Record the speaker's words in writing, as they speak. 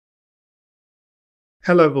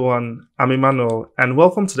Hello everyone, I'm Emmanuel and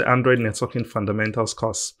welcome to the Android Networking Fundamentals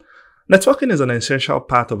course. Networking is an essential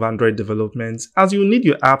part of Android development as you need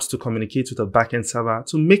your apps to communicate with a backend server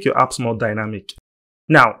to make your apps more dynamic.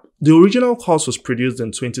 Now, the original course was produced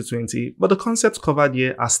in 2020, but the concepts covered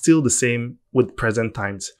here are still the same with present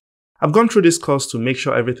times. I've gone through this course to make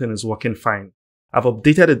sure everything is working fine. I've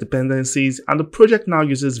updated the dependencies and the project now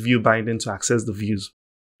uses view binding to access the views.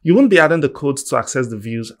 You won't be adding the codes to access the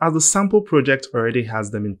views as the sample project already has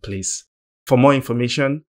them in place. For more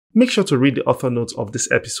information, make sure to read the author notes of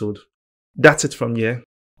this episode. That's it from here.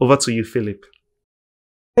 Over to you, Philip.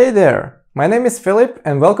 Hey there, my name is Philip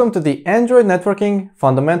and welcome to the Android Networking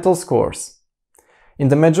Fundamentals course. In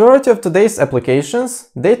the majority of today's applications,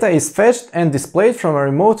 data is fetched and displayed from a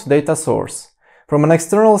remote data source, from an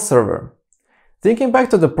external server. Thinking back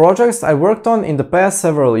to the projects I worked on in the past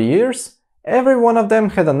several years, every one of them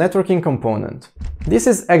had a networking component. This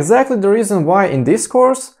is exactly the reason why in this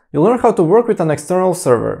course you learn how to work with an external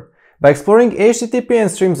server, by exploring HTTP and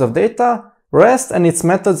streams of data, REST and its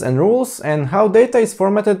methods and rules, and how data is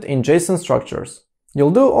formatted in Json structures. You'll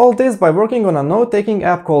do all this by working on a note-taking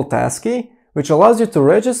app called Tasky, which allows you to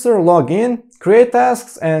register, log in, create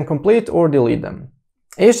tasks, and complete or delete them.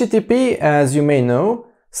 HTTP, as you may know,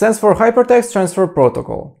 stands for Hypertext Transfer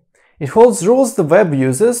Protocol. It holds rules the web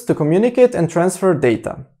uses to communicate and transfer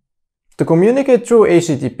data. To communicate through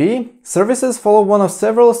HTTP, services follow one of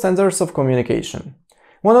several standards of communication.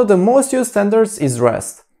 One of the most used standards is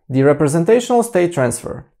REST, the Representational State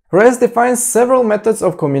Transfer. REST defines several methods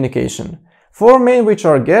of communication, four main which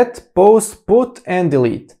are GET, POST, PUT, and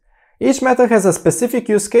DELETE. Each method has a specific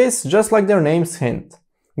use case, just like their names hint.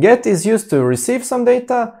 GET is used to receive some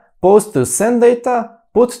data, POST to send data,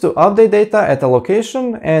 PUT to update data at a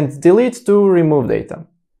location, and DELETE to remove data.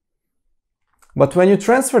 But when you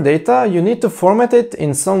transfer data, you need to format it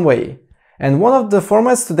in some way, and one of the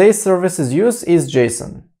formats today's services use is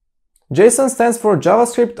JSON. JSON stands for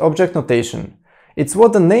JavaScript Object Notation. It's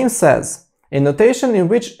what the name says, a notation in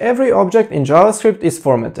which every object in JavaScript is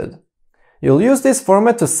formatted. You'll use this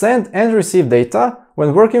format to send and receive data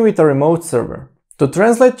when working with a remote server. To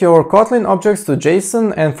translate your Kotlin objects to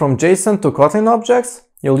JSON and from JSON to Kotlin objects,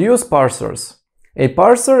 you'll use parsers. A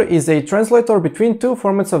parser is a translator between two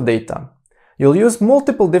formats of data. You'll use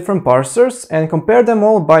multiple different parsers and compare them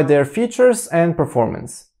all by their features and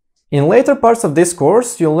performance. In later parts of this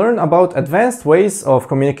course, you'll learn about advanced ways of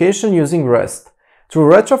communication using REST,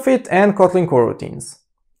 through Retrofit and Kotlin Coroutines.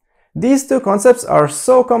 These two concepts are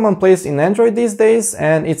so commonplace in Android these days,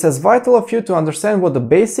 and it's as vital of you to understand what the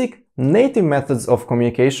basic native methods of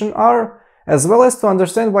communication are, as well as to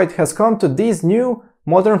understand why it has come to these new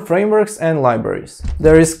modern frameworks and libraries.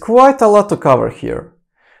 There is quite a lot to cover here.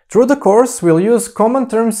 Through the course, we'll use common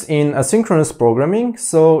terms in asynchronous programming,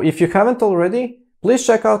 so if you haven't already, please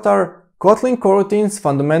check out our Kotlin Coroutines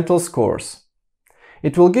Fundamentals course.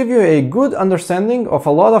 It will give you a good understanding of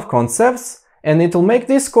a lot of concepts, and it will make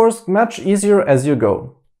this course much easier as you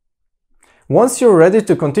go. Once you're ready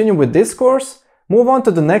to continue with this course, move on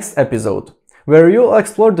to the next episode, where you'll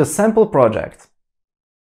explore the sample project.